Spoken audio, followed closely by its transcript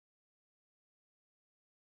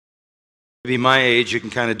Be my age, you can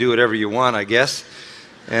kind of do whatever you want, I guess.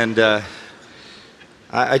 And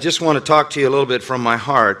I just want to talk to you a little bit from my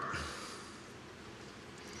heart.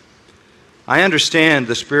 I understand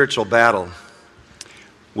the spiritual battle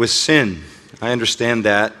with sin. I understand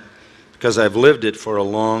that because I've lived it for a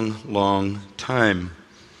long, long time.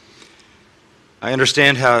 I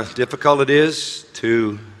understand how difficult it is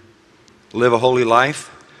to live a holy life.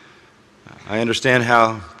 I understand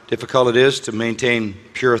how difficult it is to maintain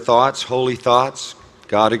pure thoughts, holy thoughts,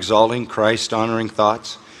 God-exalting, Christ-honoring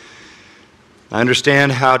thoughts. I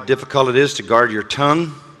understand how difficult it is to guard your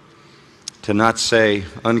tongue, to not say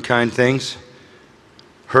unkind things,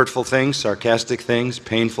 hurtful things, sarcastic things,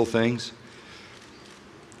 painful things.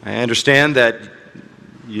 I understand that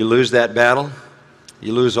you lose that battle.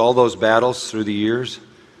 You lose all those battles through the years.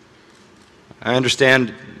 I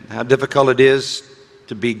understand how difficult it is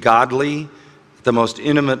to be godly, the most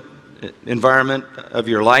intimate environment of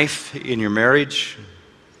your life, in your marriage,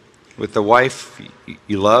 with the wife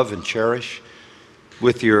you love and cherish,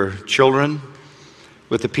 with your children,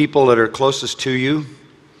 with the people that are closest to you.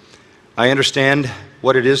 I understand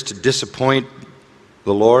what it is to disappoint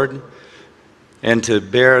the Lord and to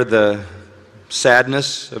bear the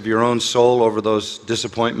sadness of your own soul over those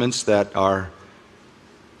disappointments that are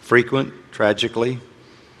frequent, tragically.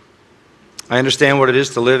 I understand what it is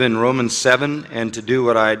to live in Romans 7 and to do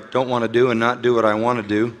what I don't want to do and not do what I want to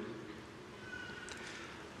do.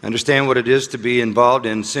 I understand what it is to be involved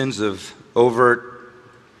in sins of overt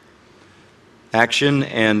action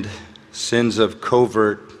and sins of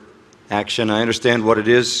covert action. I understand what it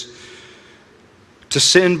is to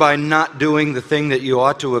sin by not doing the thing that you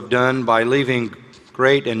ought to have done, by leaving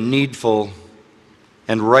great and needful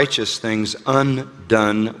and righteous things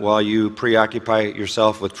undone while you preoccupy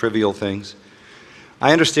yourself with trivial things.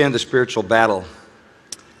 I understand the spiritual battle.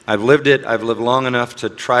 I've lived it. I've lived long enough to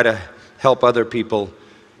try to help other people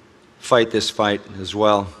fight this fight as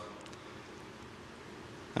well.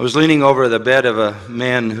 I was leaning over the bed of a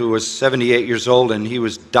man who was 78 years old, and he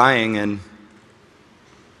was dying, and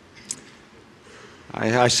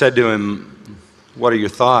I said to him, "What are your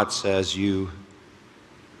thoughts as you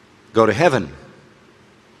go to heaven?"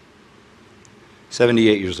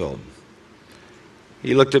 78 years old.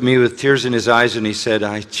 He looked at me with tears in his eyes and he said,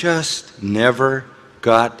 "I just never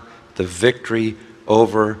got the victory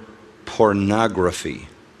over pornography."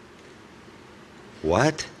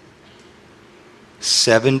 What?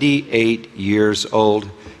 78 years old?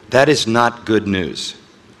 That is not good news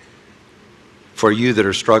for you that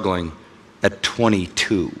are struggling at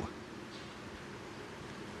 22.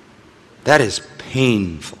 That is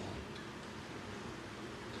painful.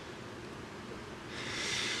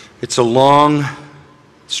 It's a long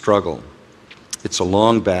struggle. It's a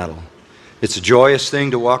long battle. It's a joyous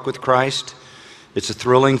thing to walk with Christ. It's a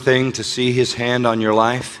thrilling thing to see His hand on your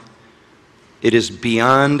life. It is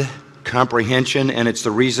beyond comprehension, and it's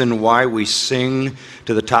the reason why we sing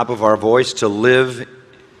to the top of our voice to live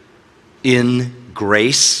in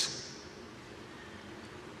grace.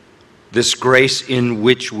 This grace in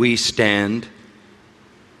which we stand.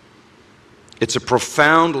 It's a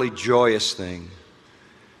profoundly joyous thing.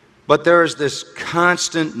 But there is this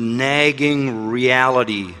constant nagging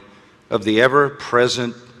reality of the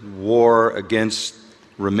ever-present war against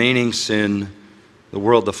remaining sin, the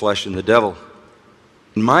world, the flesh, and the devil.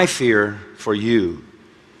 And my fear for you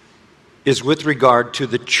is with regard to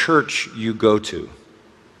the church you go to,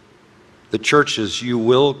 the churches you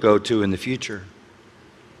will go to in the future.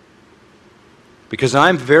 Because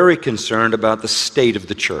I'm very concerned about the state of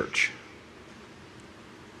the church.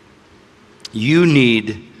 You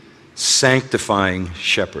need sanctifying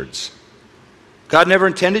shepherds. God never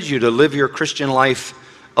intended you to live your Christian life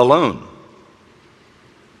alone.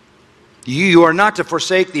 You are not to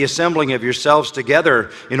forsake the assembling of yourselves together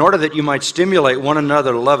in order that you might stimulate one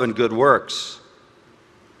another to love and good works.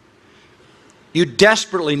 You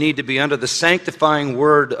desperately need to be under the sanctifying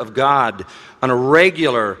Word of God on a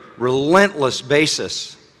regular, relentless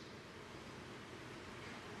basis.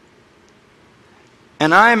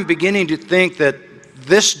 And I'm beginning to think that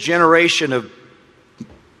this generation of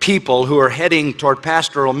people who are heading toward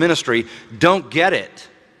pastoral ministry don't get it.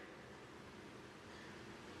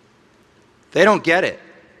 They don't get it.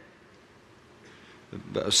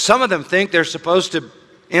 Some of them think they're supposed to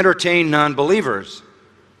entertain non-believers.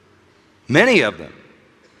 Many of them.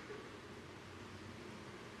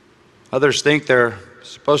 Others think they're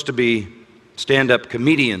supposed to be stand-up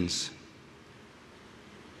comedians.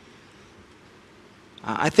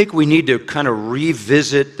 I think we need to kind of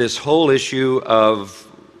revisit this whole issue of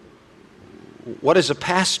what is a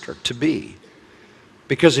pastor to be.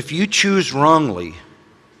 Because if you choose wrongly,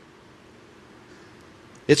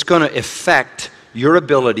 It's going to affect your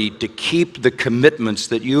ability to keep the commitments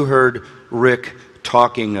that you heard Rick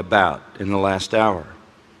talking about in the last hour.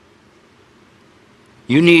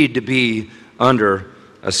 You need to be under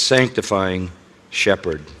a sanctifying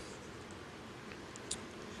shepherd.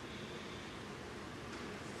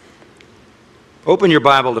 Open your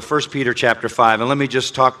Bible to 1 Peter chapter 5, and let me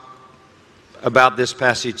just talk about this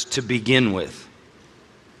passage to begin with.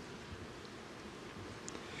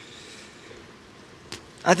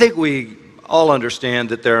 I think we all understand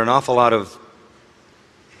that there are an awful lot of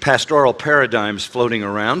pastoral paradigms floating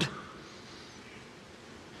around.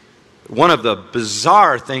 One of the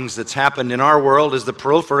bizarre things that's happened in our world is the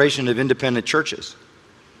proliferation of independent churches.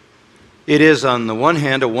 It is, on the one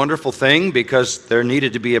hand, a wonderful thing because there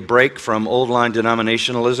needed to be a break from old-line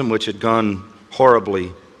denominationalism, which had gone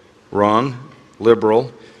horribly wrong,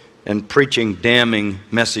 liberal, and preaching damning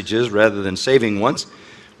messages rather than saving ones.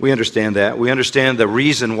 We understand that. We understand the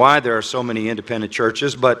reason why there are so many independent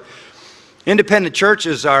churches, but independent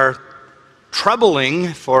churches are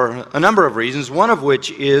troubling for a number of reasons, one of which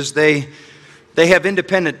is they have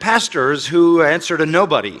independent pastors who answer to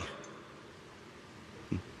nobody.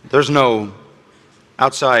 There's no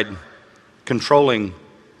outside controlling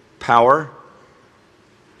power.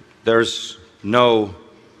 There's no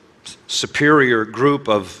superior group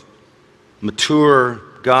of mature,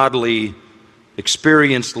 godly,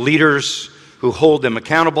 experienced leaders who hold them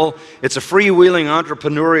accountable. It's a freewheeling,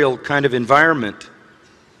 entrepreneurial kind of environment.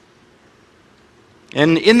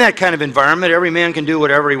 And in that kind of environment, every man can do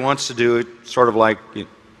whatever he wants to do. It's sort of like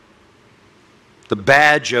the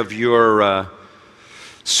badge of your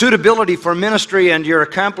suitability for ministry and your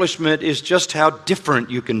accomplishment is just how different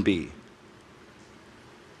you can be.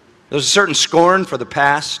 There's a certain scorn for the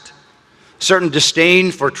past, a certain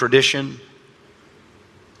disdain for tradition.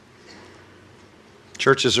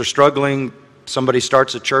 Churches are struggling. Somebody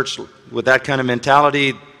starts a church with that kind of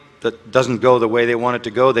mentality that doesn't go the way they want it to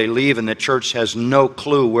go. They leave, and the church has no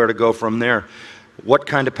clue where to go from there. What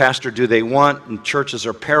kind of pastor do they want? And churches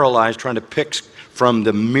are paralyzed trying to pick from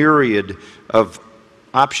the myriad of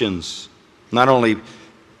options, not only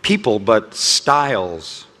people, but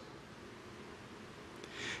styles.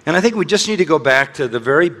 And I think we just need to go back to the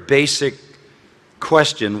very basic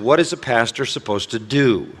question: what is a pastor supposed to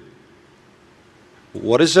do?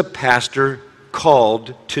 What is a pastor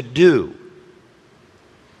called to do?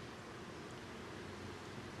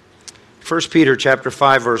 1 Peter chapter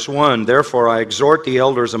 5, verse 1, therefore I exhort the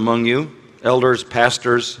elders among you, elders,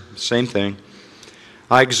 pastors, same thing.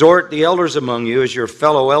 I exhort the elders among you as your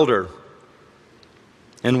fellow elder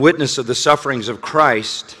and witness of the sufferings of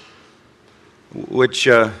Christ, which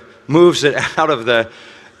moves it out of the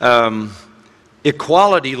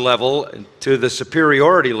equality level to the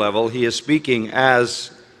superiority level. He is speaking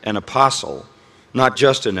as an apostle, not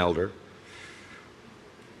just an elder.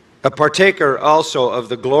 A partaker also of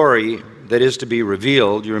the glory that is to be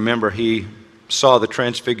revealed. You remember he saw the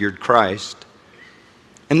transfigured Christ.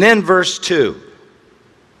 And then verse 2.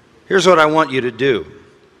 Here's what I want you to do.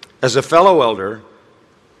 As a fellow elder,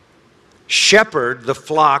 shepherd the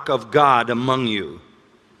flock of God among you.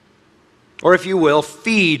 Or if you will,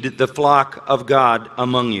 feed the flock of God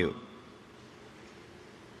among you.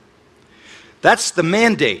 That's the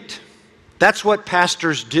mandate. That's what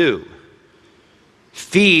pastors do.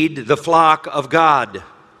 Feed the flock of God.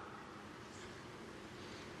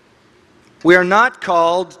 We are not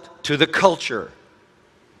called to the culture.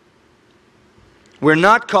 We're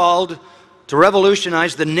not called to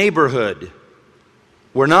revolutionize the neighborhood.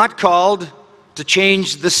 We're not called to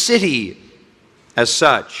change the city as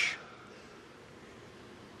such.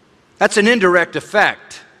 That's an indirect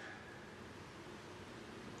effect.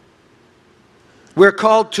 We're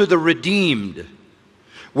called to the redeemed.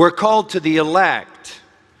 We're called to the elect.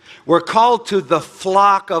 We're called to the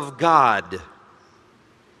flock of God.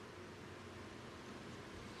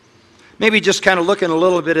 Maybe just kind of looking a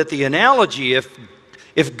little bit at the analogy.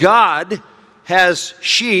 If God has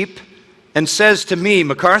sheep and says to me,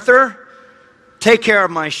 MacArthur, take care of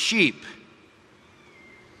my sheep,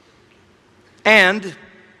 and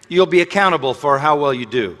you'll be accountable for how well you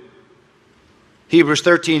do. Hebrews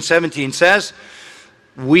 13:17 says,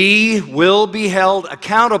 we will be held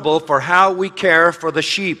accountable for how we care for the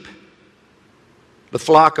sheep, the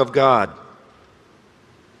flock of God.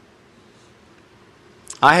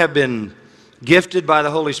 I have been gifted by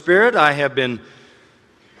the Holy Spirit. I have been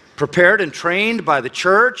prepared and trained by the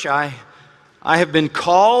church. I have been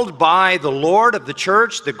called by the Lord of the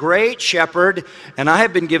church, the great shepherd, and I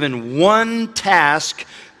have been given one task,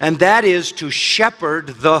 and that is to shepherd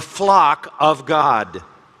the flock of God.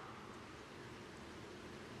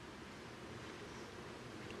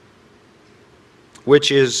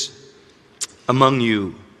 which is among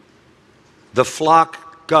you, the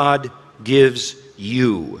flock God gives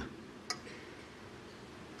you.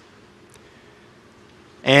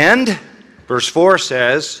 And, verse 4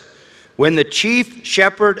 says, when the chief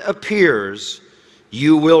shepherd appears,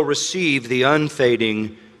 you will receive the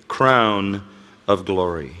unfading crown of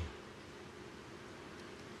glory.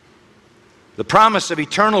 The promise of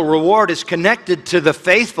eternal reward is connected to the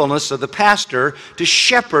faithfulness of the pastor to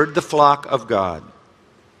shepherd the flock of God.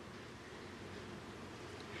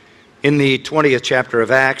 In the 20th chapter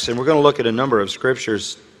of Acts, and we're going to look at a number of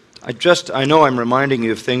scriptures, I know I'm reminding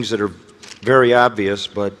you of things that are very obvious,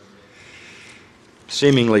 but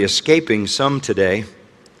seemingly escaping some today.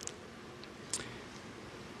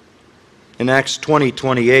 In Acts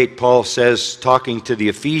 20:28, Paul says, talking to the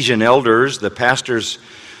Ephesian elders, the pastors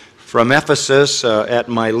from Ephesus at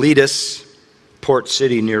Miletus, port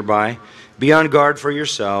city nearby, be on guard for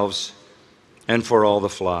yourselves and for all the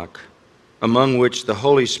flock, among which the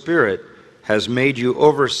Holy Spirit has made you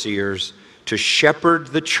overseers to shepherd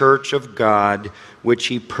the church of God, which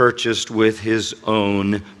he purchased with his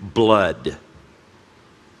own blood.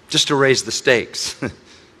 Just to raise the stakes.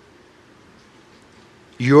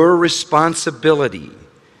 Your responsibility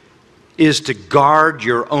is to guard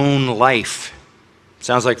your own life.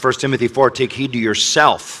 Sounds like 1 Timothy 4, take heed to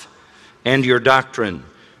yourself and your doctrine.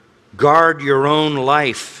 Guard your own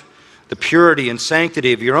life, the purity and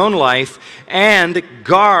sanctity of your own life, and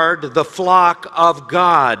guard the flock of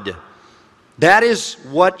God. That is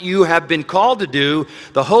what you have been called to do.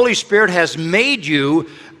 The Holy Spirit has made you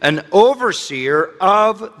an overseer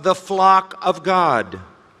of the flock of God.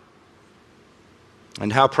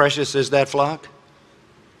 And how precious is that flock?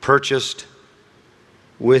 Purchased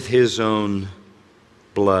with his own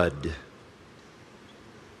blood.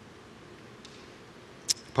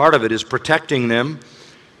 Part of it is protecting them.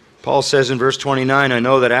 Paul says in verse 29, I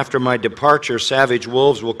know that after my departure, savage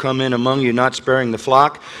wolves will come in among you, not sparing the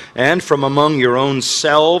flock. And from among your own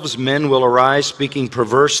selves, men will arise, speaking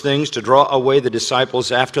perverse things to draw away the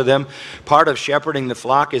disciples after them. Part of shepherding the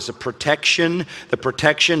flock is a protection, the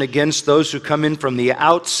protection against those who come in from the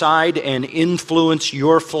outside and influence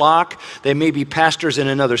your flock. They may be pastors in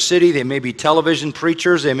another city. They may be television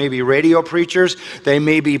preachers. They may be radio preachers. They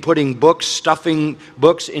may be putting books, stuffing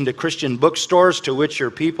books into Christian bookstores to which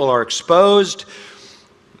your people are exposed.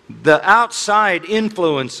 The outside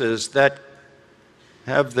influences that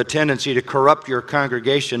have the tendency to corrupt your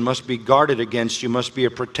congregation must be guarded against. You must be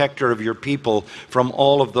a protector of your people from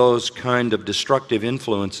all of those kind of destructive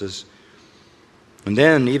influences. And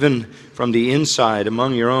then, even from the inside,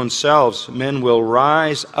 among your own selves, men will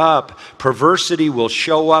rise up. Perversity will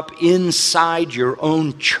show up inside your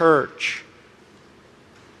own church.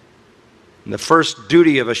 And the first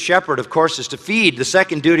duty of a shepherd, of course, is to feed. The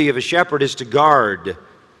second duty of a shepherd is to guard.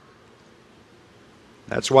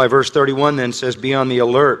 That's why verse 31 then says, be on the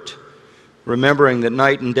alert, remembering that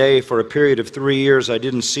night and day for a period of 3 years I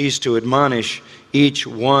didn't cease to admonish each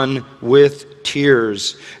one with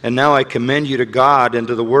tears. And now I commend you to God and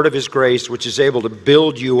to the word of his grace, which is able to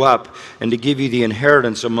build you up and to give you the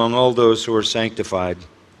inheritance among all those who are sanctified.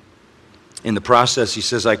 In the process, he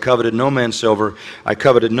says, I coveted no man's silver, I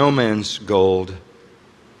coveted no man's gold.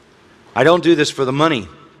 I don't do this for the money.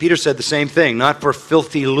 Peter said the same thing, not for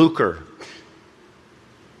filthy lucre.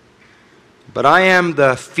 But I am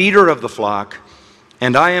the feeder of the flock,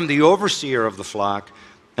 and I am the overseer of the flock,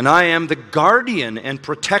 and I am the guardian and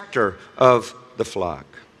protector of the flock.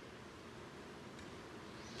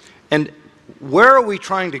 And where are we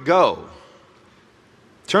trying to go?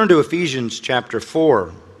 Turn to Ephesians chapter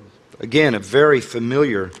 4. Again, a very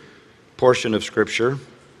familiar portion of Scripture.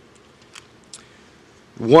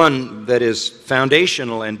 One that is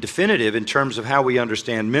foundational and definitive in terms of how we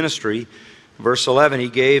understand ministry. Verse 11, he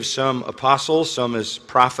gave some apostles, some as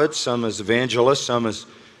prophets, some as evangelists, some as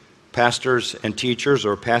pastors and teachers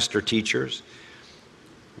or pastor teachers.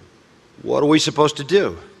 What are we supposed to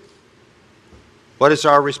do? What is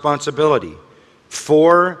our responsibility?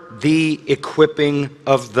 For the equipping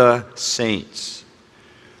of the saints.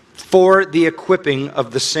 For the equipping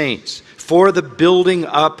of the saints. For the building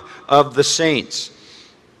up of the saints.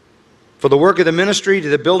 For the work of the ministry, to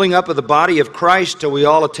the building up of the body of Christ, till we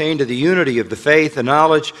all attain to the unity of the faith and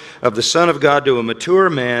knowledge of the Son of God, to a mature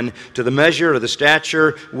man, to the measure of the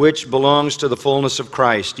stature which belongs to the fullness of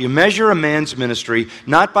Christ. You measure a man's ministry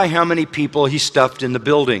not by how many people he stuffed in the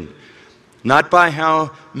building, not by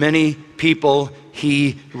how many people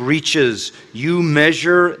he reaches. You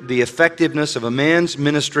measure the effectiveness of a man's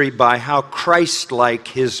ministry by how Christ-like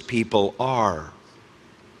his people are.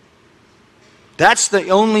 That's the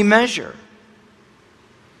only measure.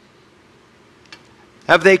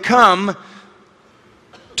 have they come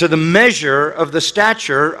to the measure of the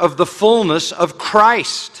stature of the fullness of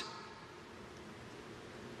Christ.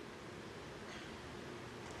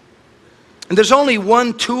 And there's only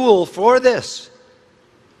one tool for this,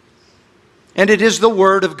 and it is the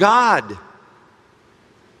Word of God.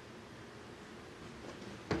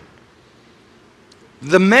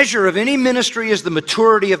 The measure of any ministry is the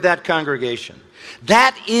maturity of that congregation.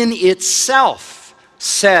 That in itself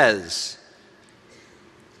says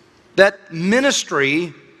that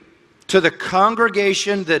ministry to the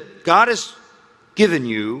congregation that God has given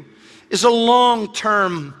you is a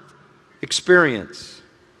long-term experience.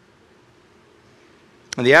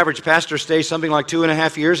 And the average pastor stays something like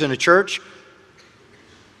 2.5 years in a church.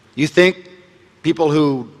 You think people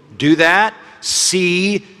who do that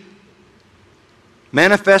see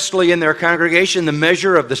manifestly in their congregation the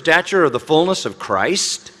measure of the stature of the fullness of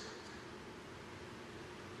Christ?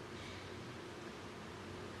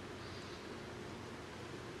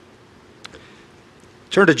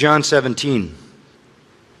 Turn to John 17.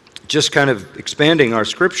 Just kind of expanding our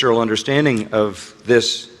scriptural understanding of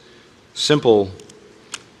this simple,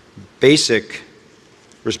 basic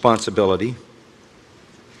responsibility.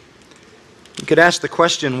 You could ask the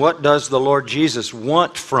question, what does the Lord Jesus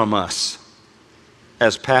want from us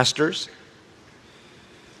as pastors?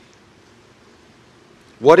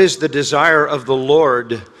 What is the desire of the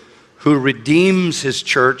Lord who redeems His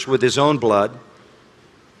church with His own blood?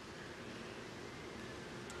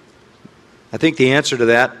 I think the answer to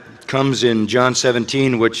that comes in John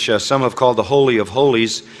 17, which some have called the Holy of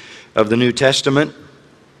Holies of the New Testament.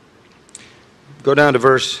 Go down to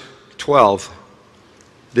verse 12.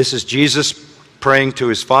 This is Jesus praying to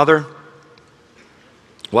His Father.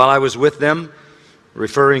 While I was with them,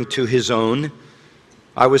 referring to His own,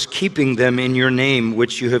 I was keeping them in your name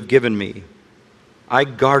which you have given me. I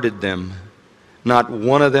guarded them, not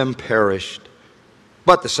one of them perished,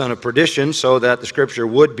 but the son of perdition, so that the scripture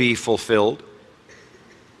would be fulfilled.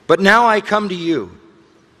 But now I come to you,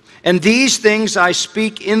 and these things I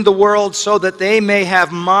speak in the world, so that they may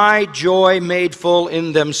have my joy made full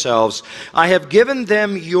in themselves. I have given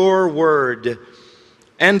them your word,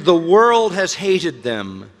 and the world has hated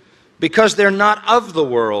them, because they're not of the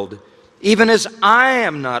world, even as I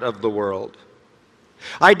am not of the world.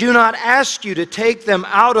 I do not ask you to take them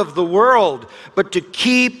out of the world, but to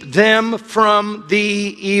keep them from the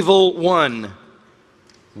evil one.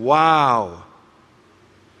 Wow.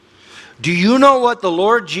 Do you know what the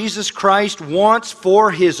Lord Jesus Christ wants for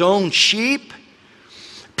His own sheep?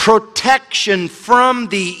 Protection from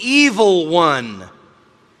the evil one.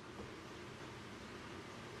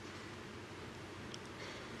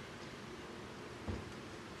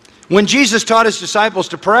 When Jesus taught His disciples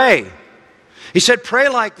to pray, He said, pray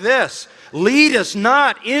like this: lead us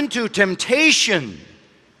not into temptation,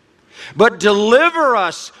 but deliver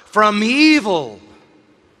us from evil.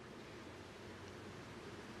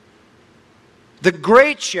 The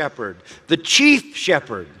great shepherd, the chief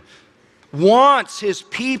shepherd, wants his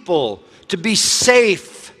people to be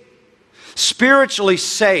safe, spiritually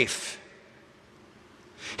safe.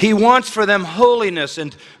 He wants for them holiness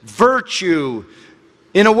and virtue.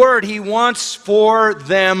 In a word, He wants for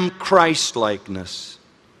them Christ-likeness.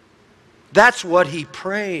 That's what He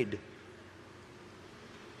prayed.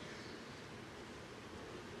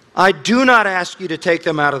 I do not ask you to take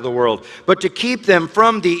them out of the world, but to keep them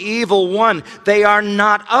from the evil one. They are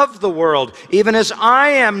not of the world, even as I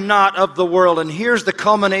am not of the world. And here's the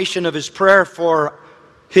culmination of His prayer for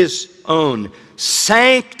His own.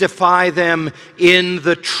 Sanctify them in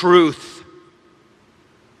the truth.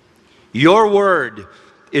 Your word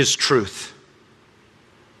is truth.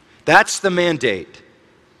 That's the mandate.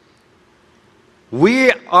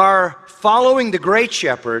 We are following the great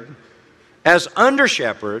shepherd as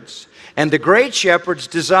under-shepherds, and the great shepherd's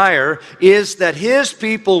desire is that his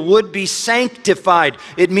people would be sanctified.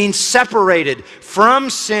 It means separated from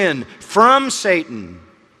sin, from Satan,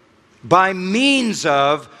 by means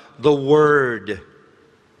of the Word.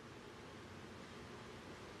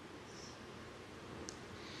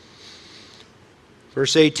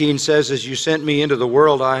 Verse 18 says, as you sent me into the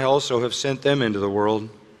world, I also have sent them into the world.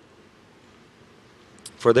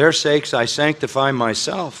 For their sakes I sanctify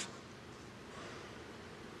myself,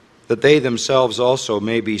 that they themselves also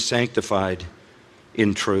may be sanctified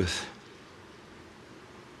in truth.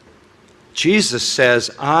 Jesus says,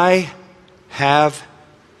 I have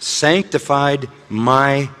sanctified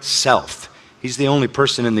myself. He's the only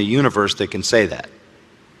person in the universe that can say that.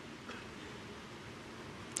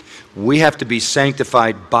 We have to be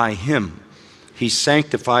sanctified by Him. He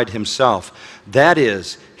sanctified Himself. That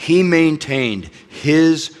is, He maintained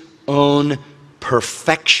His own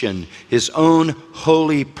perfection, His own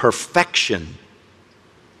holy perfection,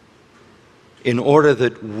 in order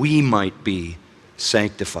that we might be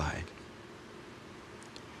sanctified.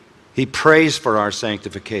 He prays for our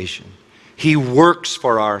sanctification. He works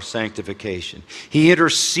for our sanctification. He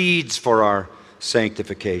intercedes for our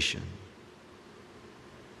sanctification.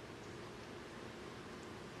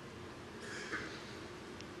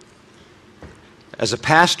 As a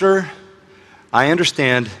pastor, I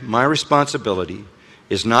understand my responsibility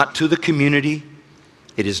is not to the community,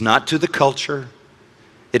 it is not to the culture,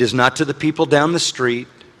 it is not to the people down the street.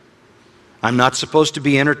 I'm not supposed to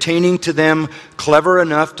be entertaining to them, clever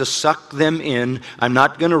enough to suck them in. I'm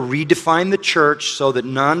not going to redefine the church so that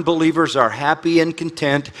non-believers are happy and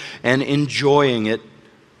content and enjoying it.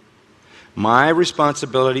 My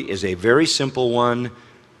responsibility is a very simple one,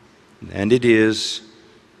 and it is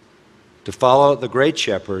to follow the Great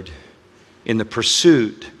Shepherd in the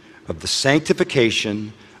pursuit of the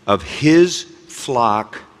sanctification of His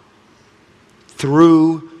flock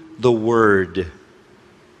through the Word.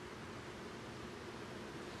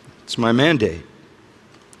 It's my mandate.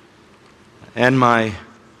 And my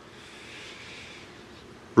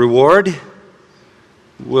reward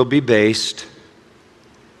will be based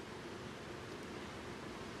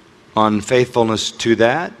on faithfulness to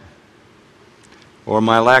that, or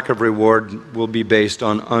my lack of reward will be based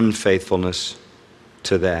on unfaithfulness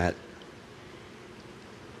to that.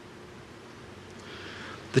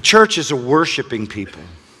 The church is a worshiping people.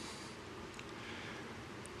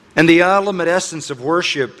 And the ultimate essence of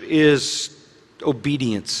worship is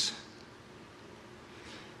obedience.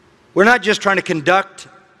 We're not just trying to conduct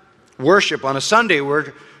worship on a Sunday.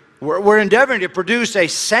 We're endeavoring to produce a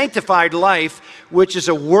sanctified life, which is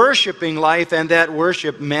a worshiping life, and that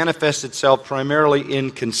worship manifests itself primarily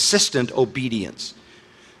in consistent obedience.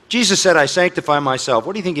 Jesus said, I sanctify myself.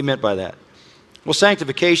 What do you think He meant by that? Well,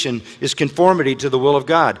 sanctification is conformity to the will of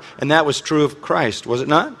God, and that was true of Christ, was it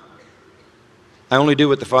not? I only do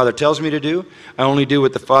what the Father tells me to do. I only do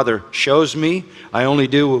what the Father shows me. I only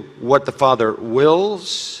do what the Father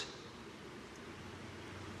wills.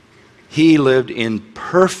 He lived in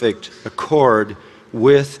perfect accord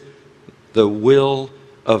with the will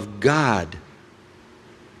of God.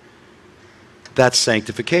 That's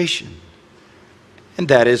sanctification. And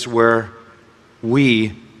that is where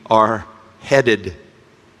we are headed.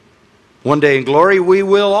 One day in glory, we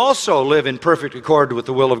will also live in perfect accord with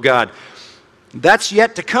the will of God. That's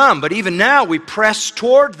yet to come, but even now we press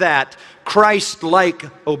toward that Christ-like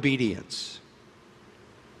obedience.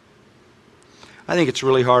 I think it's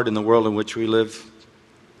really hard in the world in which we live.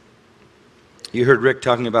 You heard Rick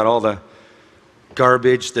talking about all the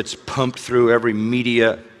garbage that's pumped through every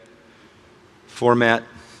media format.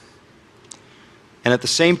 And at the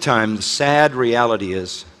same time, the sad reality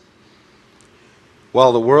is,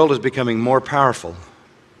 while the world is becoming more powerful,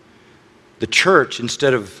 the church,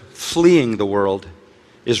 instead of fleeing the world,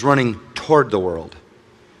 is running toward the world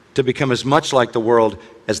to become as much like the world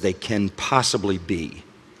as they can possibly be.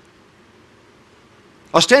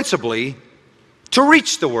 Ostensibly, to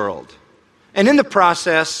reach the world, and in the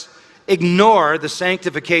process, ignore the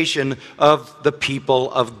sanctification of the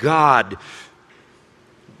people of God,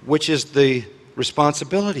 which is the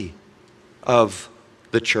responsibility of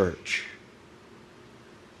the church.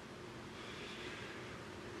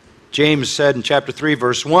 James said in chapter 3,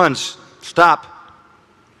 verse 1, stop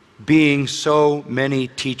being so many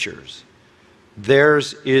teachers.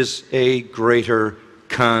 Theirs is a greater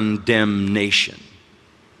condemnation.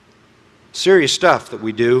 Serious stuff that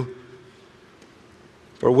we do,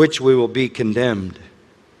 for which we will be condemned.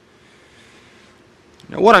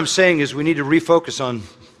 Now, what I'm saying is we need to refocus on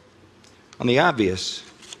the obvious.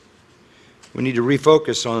 We need to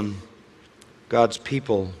refocus on God's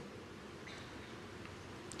people.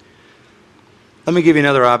 Let me give you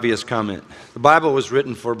another obvious comment. The Bible was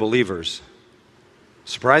written for believers.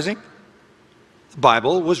 Surprising? The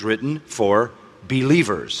Bible was written for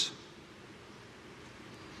believers.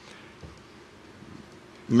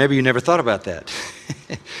 Maybe you never thought about that.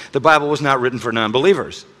 The Bible was not written for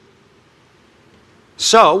non-believers.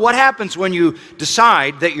 So, what happens when you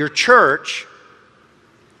decide that your church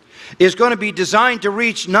is going to be designed to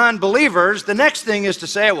reach non-believers? The next thing is to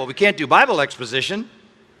say, well, we can't do Bible exposition.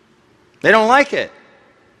 They don't like it.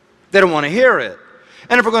 They don't want to hear it.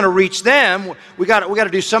 And if we're going to reach them, we got to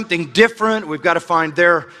do something different. We've got to find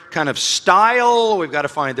their kind of style. We've got to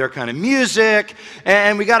find their kind of music.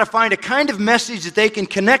 And we got to find a kind of message that they can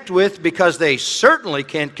connect with, because they certainly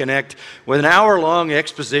can't connect with an hour-long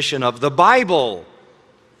exposition of the Bible.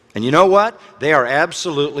 And you know what? They are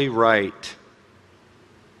absolutely right.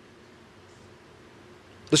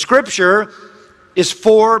 The Scripture is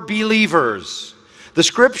for believers. The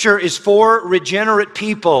Scripture is for regenerate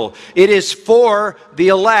people. It is for the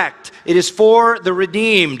elect. It is for the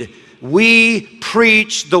redeemed. We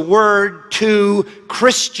preach the Word to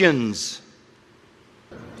Christians.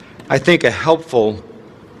 I think a helpful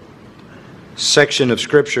section of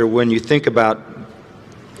Scripture when you think about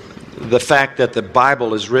the fact that the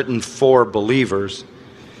Bible is written for believers.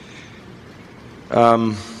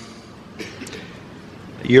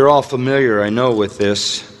 You're all familiar, I know, with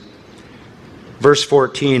this. Verse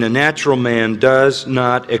 14, a natural man does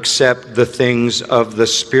not accept the things of the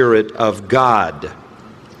Spirit of God.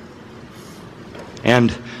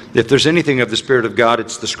 And if there's anything of the Spirit of God,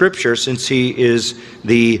 it's the Scripture, since He is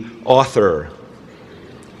the author.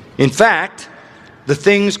 In fact, the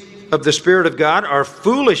things of the Spirit of God are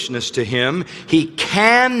foolishness to him. He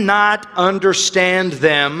cannot understand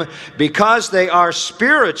them because they are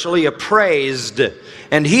spiritually appraised,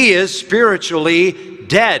 and he is spiritually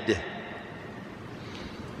dead.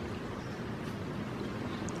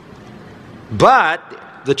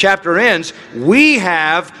 But the chapter ends, we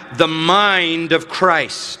have the mind of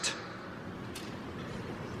Christ.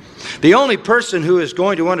 The only person who is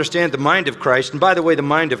going to understand the mind of Christ, and by the way, the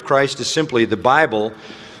mind of Christ is simply the Bible.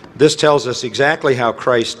 This tells us exactly how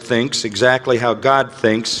Christ thinks, exactly how God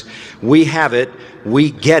thinks. We have it,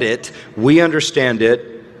 we get it, we understand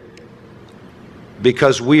it,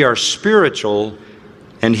 because we are spiritual,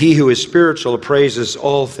 and he who is spiritual appraises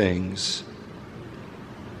all things.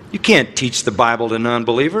 You can't teach the Bible to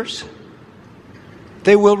non-believers.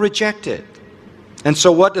 They will reject it. And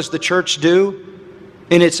so what does the church do?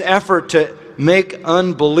 In its effort to make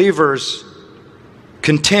unbelievers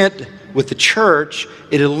content with the church,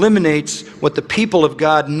 it eliminates what the people of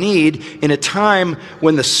God need in a time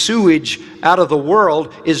when the sewage out of the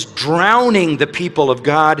world is drowning the people of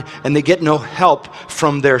God, and they get no help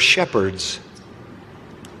from their shepherds.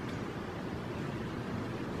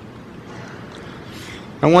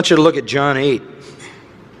 I want you to look at John 8.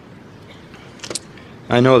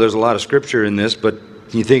 I know there's a lot of scripture in this, but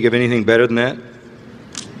can you think of anything better than that?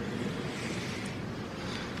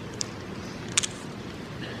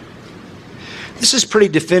 This is pretty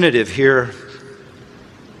definitive here.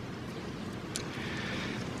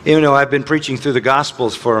 You know, I've been preaching through the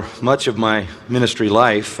Gospels for much of my ministry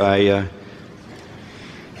life. I've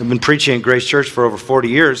been preaching at Grace Church for over 40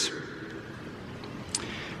 years.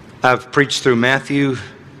 I've preached through Matthew,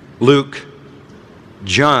 Luke,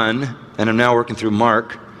 John, and I'm now working through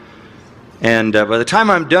Mark. And by the time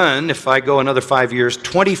I'm done, if I go another 5 years,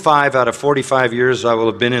 25 out of 45 years I will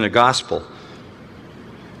have been in a gospel.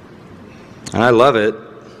 And I love it.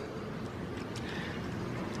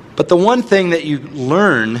 But the one thing that you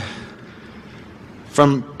learn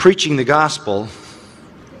from preaching the gospel,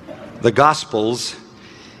 the Gospels,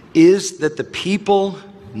 is that the people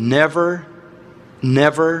never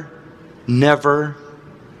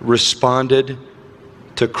responded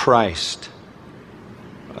to Christ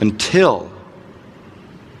until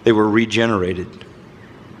they were regenerated.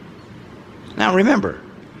 Now remember,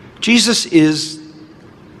 Jesus is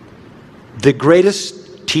the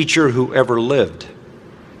greatest teacher who ever lived,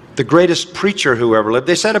 the greatest preacher who ever lived.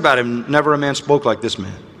 They said about him, never a man spoke like this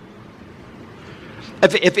man.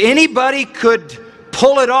 If anybody could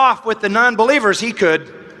pull it off with the non-believers, he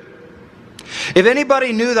could. If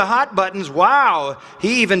anybody knew the hot buttons, wow,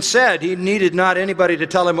 he even said he needed not anybody to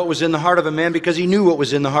tell him what was in the heart of a man, because he knew what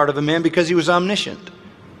was in the heart of a man, because he was omniscient.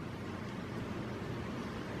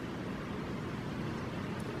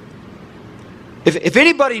 If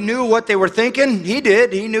anybody knew what they were thinking, he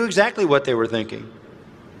did. He knew exactly what they were thinking.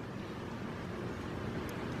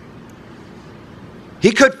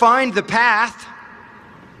 He could find the path.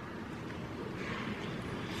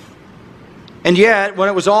 And yet, when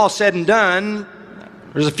it was all said and done,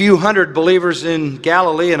 there's a few hundred believers in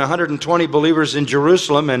Galilee and 120 believers in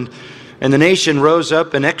Jerusalem, and the nation rose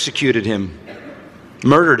up and executed him,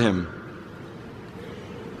 murdered him.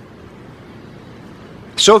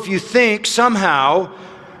 So if you think somehow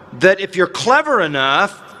that if you're clever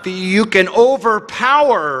enough, you can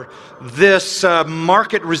overpower this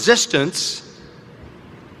market resistance,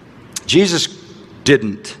 Jesus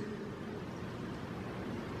didn't.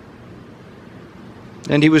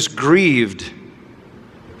 And he was grieved,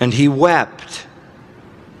 and he wept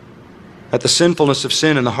at the sinfulness of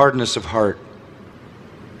sin and the hardness of heart.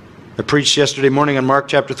 I preached yesterday morning on Mark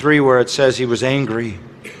chapter 3 where it says he was angry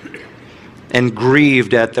and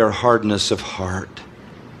grieved at their hardness of heart.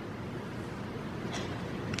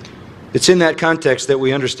 It's in that context that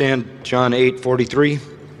we understand John 8:43.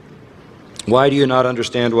 Why do you not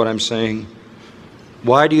understand what I'm saying?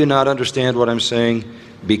 Why do you not understand what I'm saying?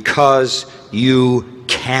 Because you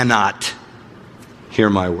cannot hear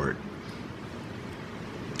my word.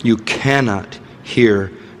 You cannot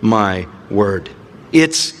hear my word.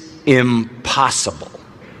 It's impossible.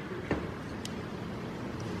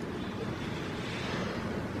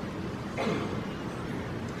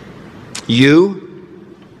 You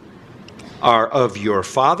are of your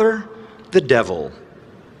father, the devil,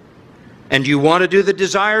 and you want to do the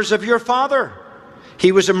desires of your father.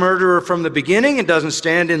 He was a murderer from the beginning and doesn't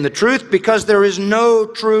stand in the truth because there is no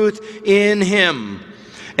truth in him.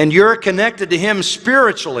 And you're connected to him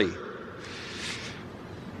spiritually.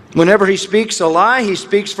 Whenever he speaks a lie, he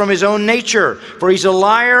speaks from his own nature. For he's a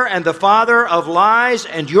liar and the father of lies,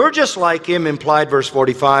 and you're just like him, implied verse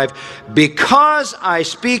 45. Because I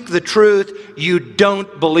speak the truth, you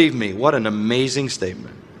don't believe me. What an amazing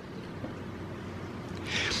statement.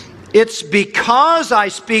 It's because I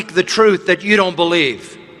speak the truth that you don't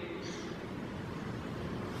believe.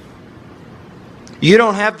 You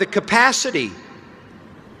don't have the capacity.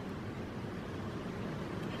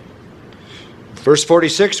 Verse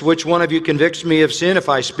 46, which one of you convicts me of sin if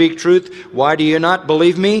I speak truth? Why do you not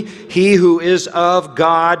believe me? He who is of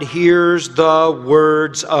God hears the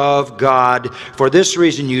words of God. For this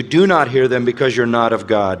reason you do not hear them, because you're not of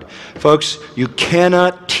God. Folks, you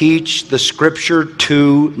cannot teach the Scripture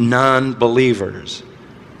to non-believers.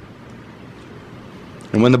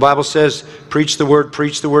 And when the Bible says, preach the word,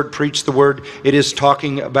 preach the word, preach the word, it is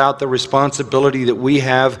talking about the responsibility that we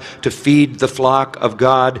have to feed the flock of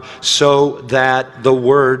God so that the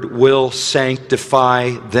word will sanctify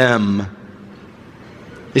them.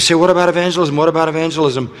 You say, what about evangelism? What about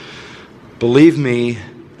evangelism? Believe me,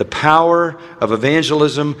 the power of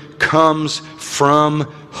evangelism comes from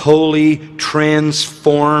holy,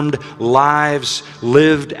 transformed lives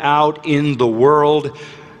lived out in the world,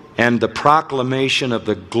 and the proclamation of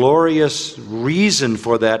the glorious reason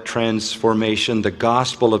for that transformation, the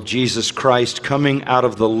gospel of Jesus Christ coming out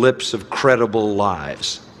of the lips of credible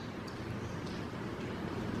lives.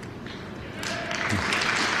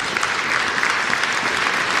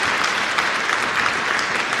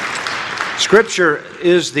 Scripture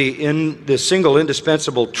is the single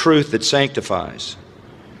indispensable truth that sanctifies.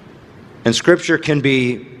 And Scripture can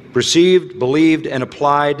be received, believed, and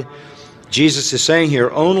applied. Jesus is saying here,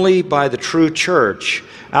 only by the true church.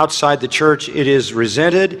 Outside the church, it is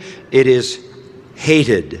resented, it is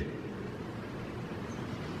hated.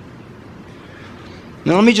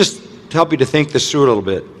 Now, let me just help you to think this through a little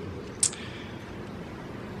bit.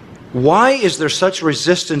 Why is there such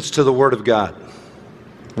resistance to the Word of God?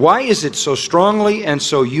 Why is it so strongly and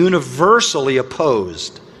so universally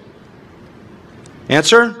opposed?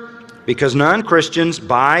 Answer, because non-Christians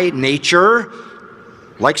by nature,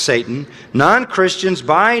 like Satan, non-Christians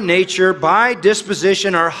by nature, by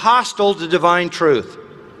disposition, are hostile to divine truth.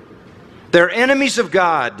 They're enemies of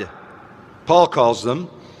God, Paul calls them.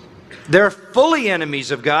 They're fully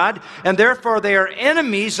enemies of God, and therefore they are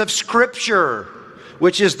enemies of Scripture,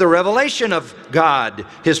 which is the revelation of God,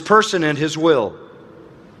 His person and His will.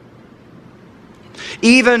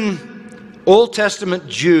 Even Old Testament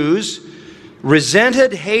Jews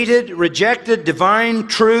resented, hated, rejected divine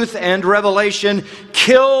truth and revelation,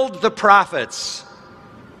 killed the prophets.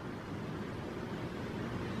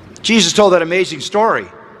 Jesus told that amazing story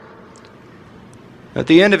at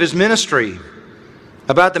the end of His ministry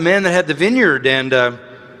about the man that had the vineyard and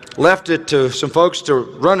left it to some folks to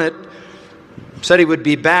run it, said he would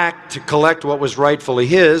be back to collect what was rightfully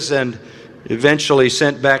his, and eventually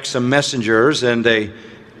sent back some messengers, and they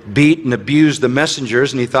beat and abused the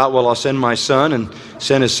messengers, and he thought, well, I'll send my son, and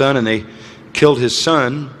sent his son, and they killed his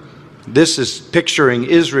son. This is picturing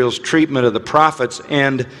Israel's treatment of the prophets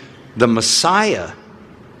and the Messiah.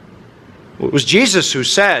 It was Jesus who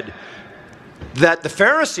said that the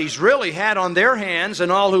Pharisees really had on their hands,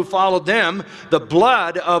 and all who followed them, the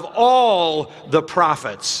blood of all the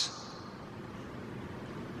prophets.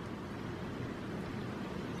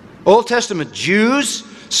 Old Testament Jews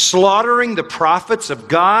slaughtering the prophets of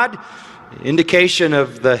God, indication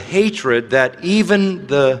of the hatred that even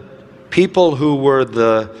the people who were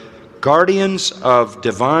the guardians of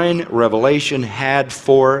divine revelation had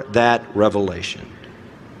for that revelation.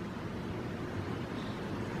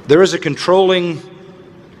 There is a controlling,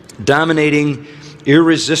 dominating,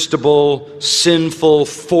 irresistible, sinful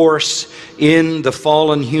force in the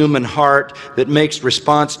fallen human heart that makes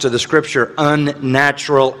response to the Scripture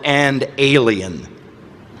unnatural and alien.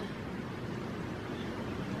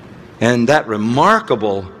 And that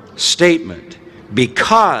remarkable statement,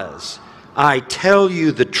 because I tell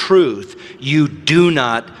you the truth, you do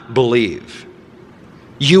not believe.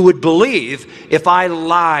 You would believe if I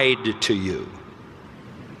lied to you.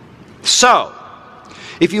 So,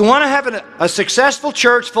 if you want to have a successful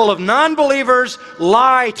church full of non-believers,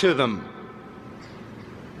 lie to them.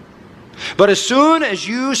 But as soon as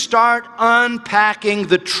you start unpacking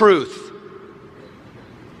the truth,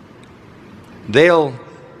 they'll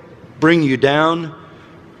bring you down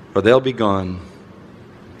or they'll be gone.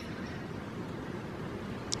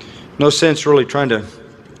 No sense really trying to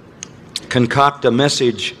concoct a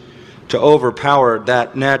message to overpower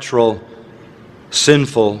that natural,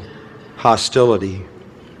 sinful hostility.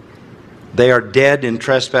 They are dead in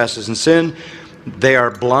trespasses and sin. They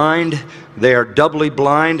are blind. They are doubly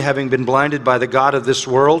blind, having been blinded by the god of this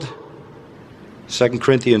world. 2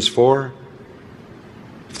 Corinthians 4.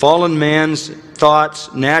 Fallen man's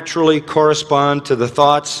thoughts naturally correspond to the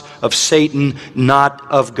thoughts of Satan, not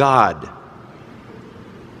of God.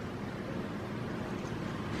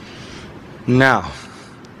 Now,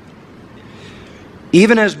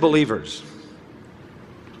 even as believers,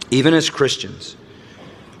 even as Christians,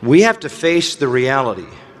 we have to face the reality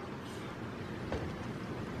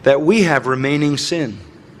that we have remaining sin.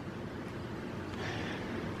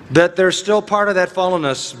 That there's still part of that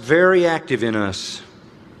fallenness very active in us.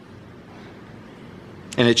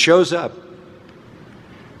 And it shows up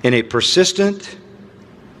in a persistent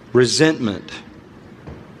resentment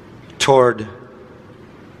toward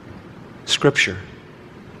Scripture.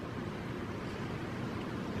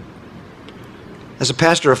 As a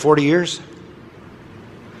pastor of 40 years,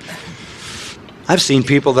 I've seen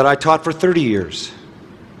people that I taught for 30 years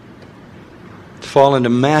fall into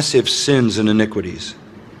massive sins and iniquities.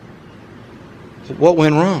 What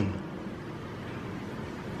went wrong?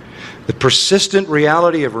 The persistent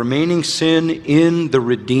reality of remaining sin in the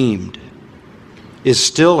redeemed is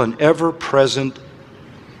still an ever-present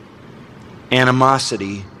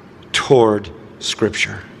animosity toward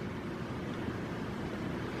Scripture.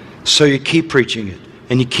 So you keep preaching it,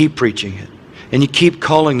 and you keep preaching it, and you keep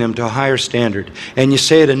calling them to a higher standard, and you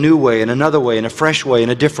say it a new way, in another way, in a fresh way, in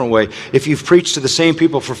a different way. If you've preached to the same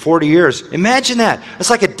people for 40 years, imagine that. It's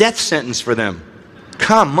like a death sentence for them.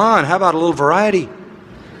 Come on, how about a little variety?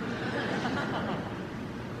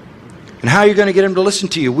 And how are you going to get them to listen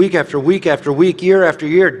to you week after week after week, year after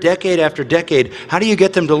year, decade after decade? How do you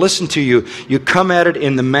get them to listen to you? You come at it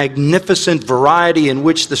in the magnificent variety in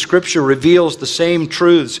which the Scripture reveals the same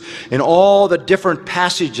truths in all the different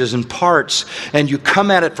passages and parts. And you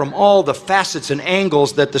come at it from all the facets and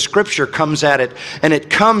angles that the Scripture comes at it. And it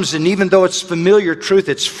comes, and even though it's familiar truth,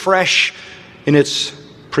 it's fresh in its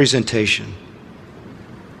presentation.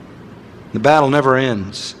 The battle never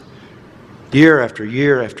ends. Year after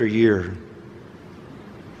year after year.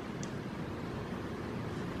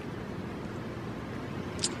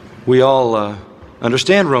 We all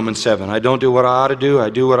understand Romans 7. I don't do what I ought to do. I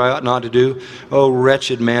do what I ought not to do. Oh,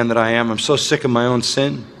 wretched man that I am. I'm so sick of my own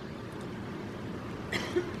sin.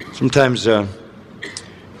 Sometimes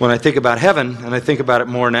when I think about heaven, and I think about it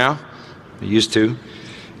more now, I used to,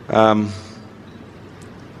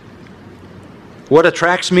 what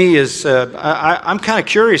attracts me is, I'm kind of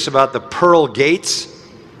curious about the pearl gates.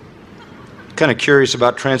 Kind of curious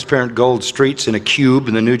about transparent gold streets in a cube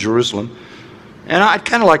in the New Jerusalem. And I'd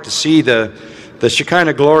kind of like to see the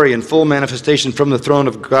Shekinah glory in full manifestation from the throne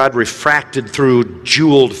of God refracted through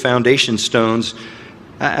jeweled foundation stones.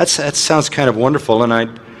 That sounds kind of wonderful. And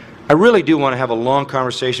I really do want to have a long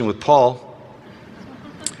conversation with Paul.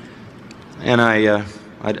 And I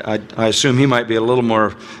assume he might be a little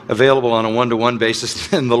more available on a one-to-one basis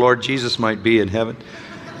than the Lord Jesus might be in heaven.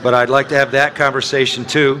 But I'd like to have that conversation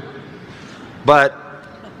too. But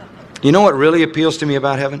you know what really appeals to me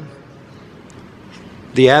about heaven?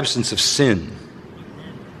 The absence of sin.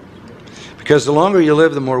 Because the longer you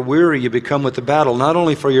live, the more weary you become with the battle, not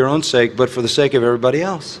only for your own sake, but for the sake of everybody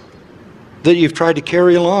else that you've tried to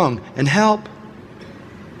carry along and help.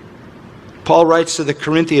 Paul writes to the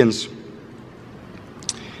Corinthians,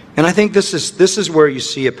 and I think this is where you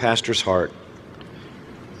see a pastor's heart.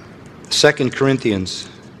 2 Corinthians.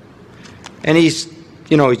 And he's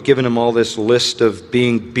given him all this list of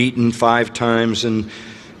being beaten 5 times and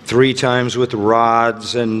 3 times with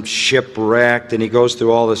rods and shipwrecked. And he goes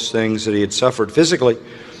through all these things that he had suffered physically.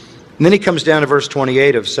 And then he comes down to verse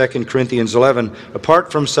 28 of 2 Corinthians 11.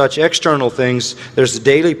 Apart from such external things, there's the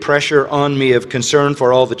daily pressure on me of concern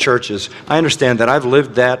for all the churches. I understand that. I've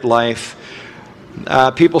lived that life.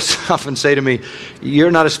 People often say to me,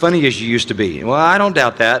 you're not as funny as you used to be. Well, I don't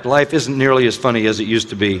doubt that. Life isn't nearly as funny as it used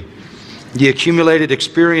to be. The accumulated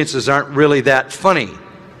experiences aren't really that funny.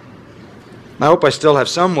 I hope I still have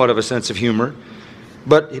somewhat of a sense of humor.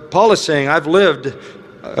 But Paul is saying, I've lived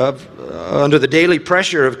under the daily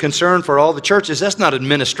pressure of concern for all the churches. That's not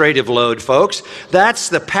administrative load, folks. That's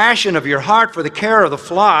the passion of your heart for the care of the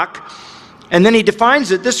flock. And then he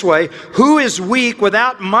defines it this way: who is weak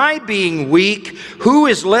without my being weak? Who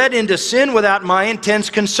is led into sin without my intense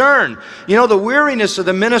concern? You know, the weariness of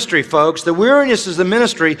the ministry, folks, the weariness of the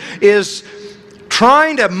ministry is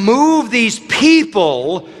trying to move these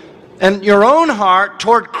people and your own heart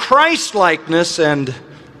toward Christ-likeness and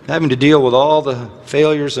having to deal with all the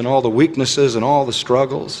failures and all the weaknesses and all the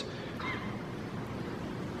struggles.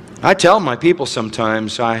 I tell my people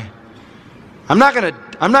sometimes, I'm not going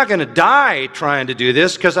to die trying to do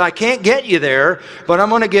this, because I can't get you there, but I'm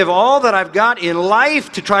going to give all that I've got in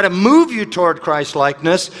life to try to move you toward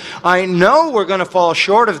Christ-likeness. I know we're going to fall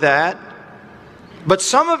short of that, but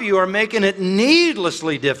some of you are making it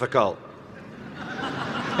needlessly difficult.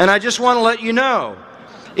 And I just want to let you know,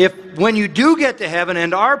 when you do get to heaven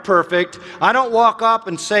and are perfect, I don't walk up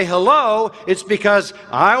and say hello. It's because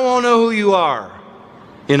I won't know who you are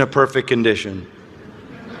in a perfect condition.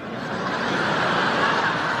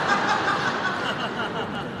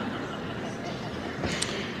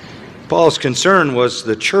 Paul's concern was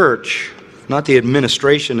the church, not the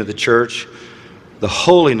administration of the church, the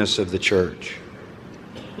holiness of the church.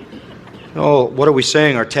 Oh, what are we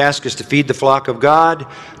saying? Our task is to feed the flock of God,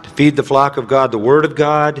 feed the flock of God the Word of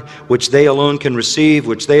God, which they alone can receive,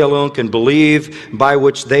 which they alone can believe, by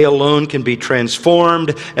which they alone can be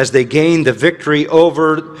transformed as they gain the victory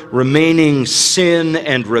over remaining sin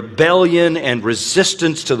and rebellion and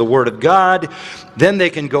resistance to the Word of God. Then they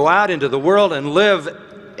can go out into the world and live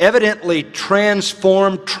evidently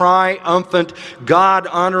transformed, triumphant,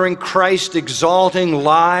 God-honoring, Christ-exalting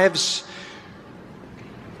lives,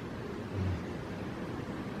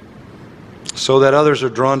 so that others are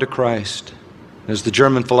drawn to Christ. As the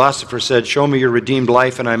German philosopher said, "Show me your redeemed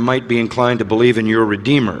life and I might be inclined to believe in your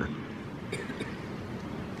Redeemer."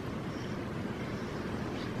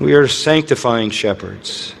 We are sanctifying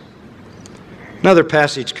shepherds. Another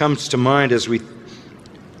passage comes to mind as we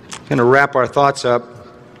kind of wrap our thoughts up.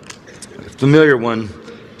 A familiar one,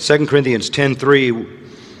 2 Corinthians 10:3.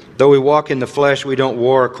 Though we walk in the flesh, we don't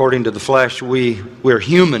war according to the flesh. We're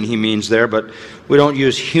human, he means there, but we don't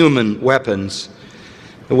use human weapons.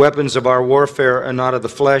 The weapons of our warfare are not of the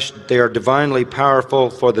flesh. They are divinely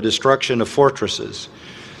powerful for the destruction of fortresses.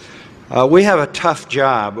 We have a tough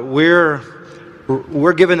job. We're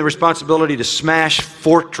given the responsibility to smash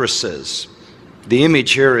fortresses. The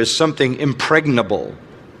image here is something impregnable.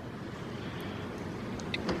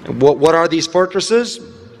 What are these fortresses?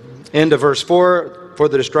 End of verse 4. For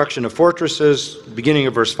the destruction of fortresses. Beginning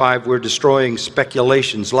of verse 5, we're destroying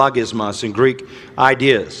speculations, logismos in Greek,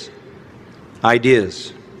 ideas.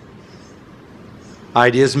 Ideas.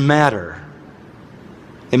 Ideas matter.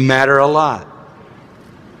 They matter a lot.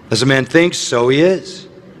 As a man thinks, so he is.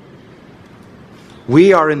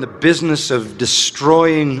 We are in the business of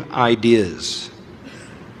destroying ideas.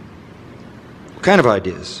 What kind of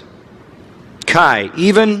ideas? Kai,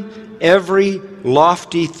 even every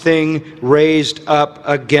lofty thing raised up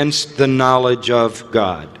against the knowledge of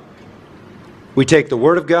God. We take the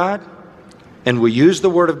Word of God and we use the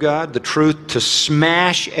Word of God, the truth, to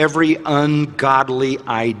smash every ungodly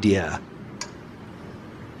idea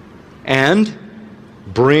and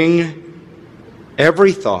bring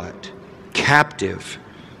every thought captive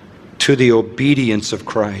to the obedience of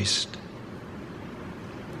Christ.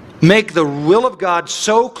 Make the will of God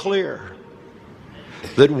so clear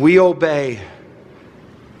that we obey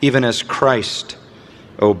even as Christ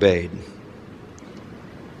obeyed.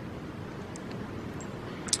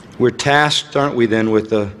 We're tasked, aren't we then, with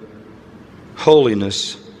the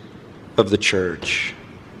holiness of the church.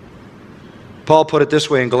 Paul put it this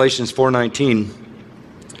way in Galatians 4:19.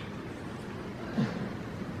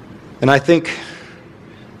 And I think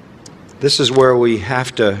this is where we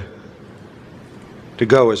have to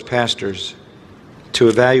go as pastors to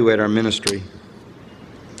evaluate our ministry.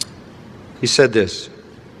 He said this: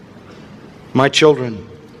 "My children,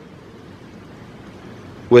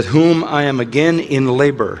 with whom I am again in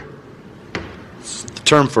labor," it's the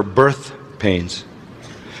term for birth pains,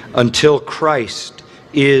 "until Christ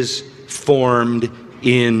is formed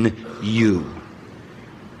in you."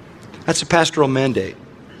 That's a pastoral mandate.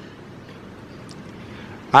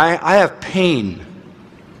 I have pain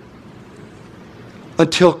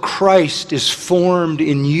until Christ is formed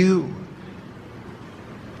in you.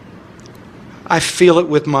 I feel it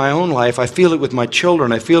with my own life. I feel it with my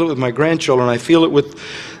children. I feel it with my grandchildren. I feel it with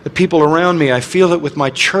the people around me. I feel it with my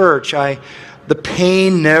church. The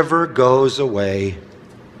pain never goes away.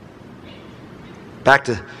 Back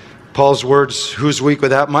to Paul's words, "Who's weak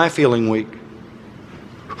without my feeling weak?"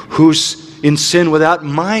 who's in sin without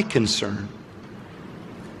my concern.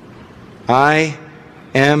 I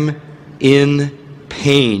am in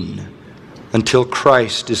pain until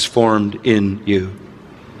Christ is formed in you.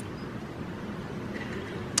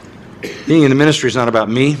 Being in the ministry is not about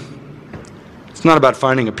me. It's not about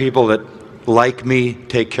finding a people that like me,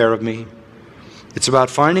 take care of me. It's about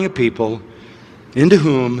finding a people into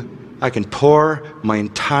whom I can pour my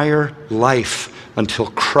entire life until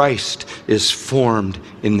Christ is formed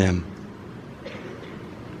in them.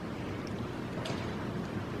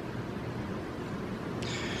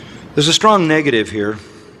 There's a strong negative here.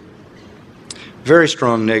 Very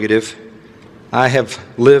strong negative. I have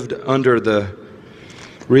lived under the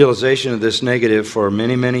realization of this negative for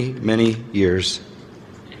many, many, many years.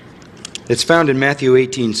 It's found in Matthew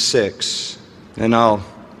 18:6, and I'll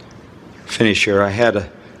finish here. I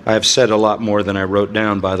have said a lot more than I wrote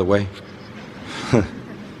down, by the way.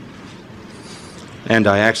 And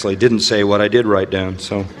I actually didn't say what I did write down,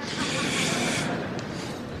 so.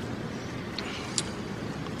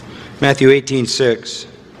 Matthew 18:6.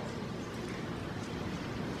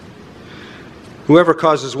 Whoever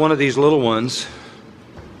causes one of these little ones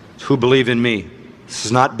who believe in me. This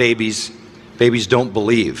is not babies. Babies don't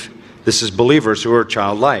believe. This is believers who are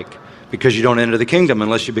childlike, because you don't enter the kingdom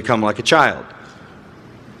unless you become like a child.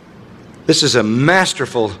 This is a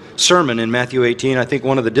masterful sermon in Matthew 18. I think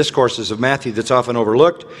one of the discourses of Matthew that's often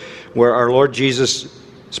overlooked, where our Lord Jesus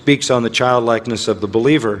speaks on the childlikeness of the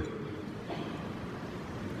believer.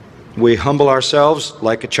 We humble ourselves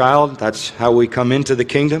like a child. That's how we come into the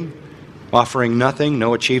kingdom, offering nothing,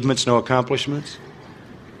 no achievements, no accomplishments.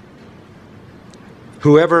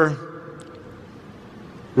 Whoever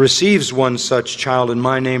receives one such child in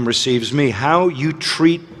my name receives me. How you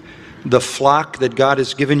treat the flock that God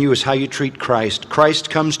has given you is how you treat Christ. Christ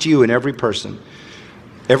comes to you in every person,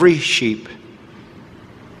 every sheep.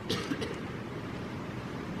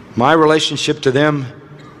 My relationship to them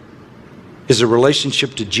is a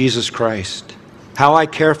relationship to Jesus Christ. How I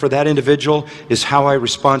care for that individual is how I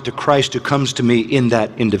respond to Christ who comes to me in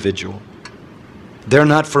that individual. They're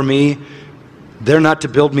not for me. They're not to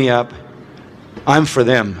build me up. I'm for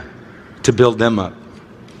them, to build them up,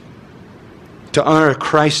 to honor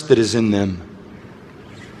Christ that is in them,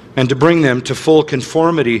 and to bring them to full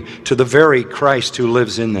conformity to the very Christ who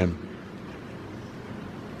lives in them.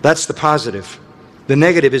 That's the positive. The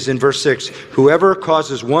negative is in verse 6. Whoever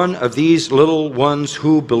causes one of these little ones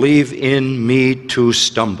who believe in me to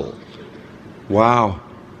stumble. Wow.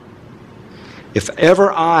 If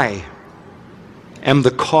ever I am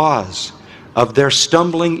the cause of their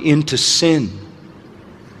stumbling into sin,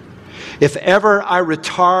 if ever I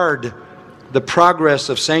retard the progress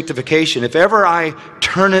of sanctification, if ever I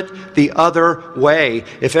turn it the other way,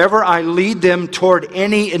 if ever I lead them toward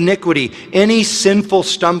any iniquity, any sinful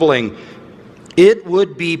stumbling, it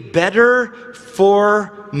would be better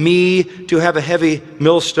for me to have a heavy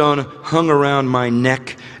millstone hung around my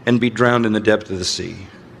neck and be drowned in the depth of the sea.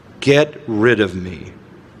 Get rid of me.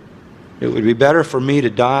 It would be better for me to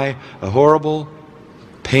die a horrible,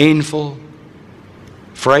 painful,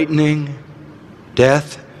 frightening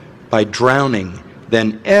death by drowning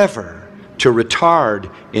than ever to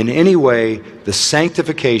retard in any way the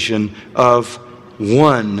sanctification of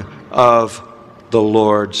one of the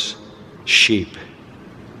Lord's sheep,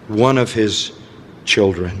 one of his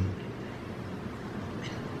children.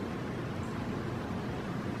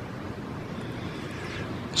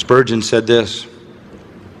 Spurgeon said this,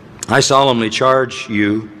 I solemnly charge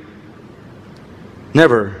you,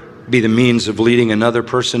 never be the means of leading another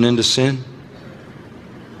person into sin.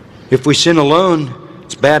 If we sin alone,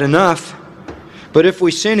 it's bad enough. But if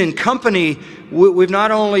we sin in company, we've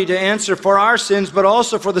not only to answer for our sins, but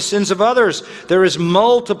also for the sins of others. There is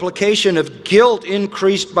multiplication of guilt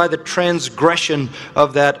increased by the transgression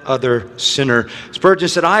of that other sinner. Spurgeon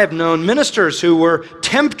said, I have known ministers who were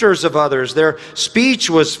tempters of others. Their speech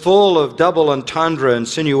was full of double entendre,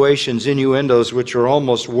 insinuations, innuendos, which are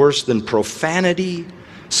almost worse than profanity.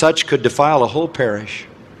 Such could defile a whole parish.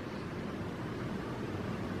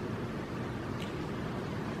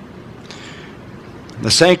 The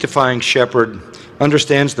sanctifying shepherd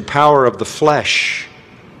understands the power of the flesh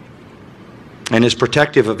and is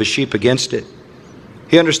protective of his sheep against it.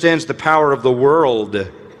 He understands the power of the world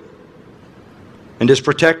and is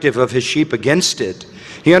protective of his sheep against it.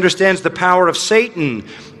 He understands the power of Satan.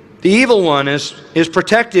 The evil one is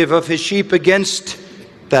protective of his sheep against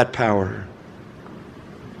that power.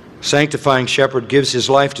 Sanctifying shepherd gives his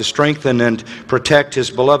life to strengthen and protect his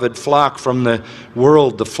beloved flock from the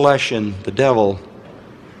world, the flesh, and the devil.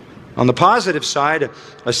 On the positive side,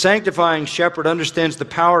 a sanctifying shepherd understands the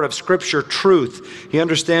power of Scripture truth. He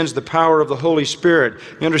understands the power of the Holy Spirit.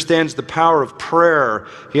 He understands the power of prayer.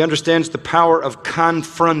 He understands the power of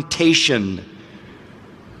confrontation.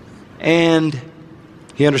 And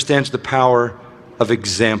he understands the power of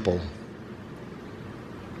example.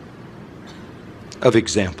 Of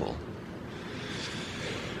example.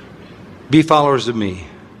 Be followers of me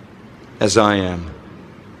as I am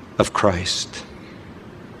of Christ.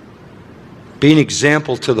 Be an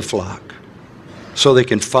example to the flock so they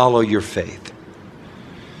can follow your faith.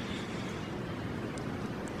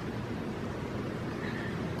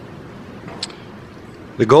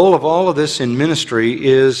 The goal of all of this in ministry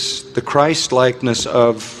is the Christ-likeness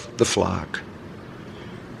of the flock.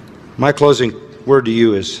 My closing word to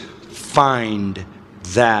you is find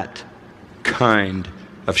that kind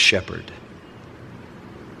of shepherd.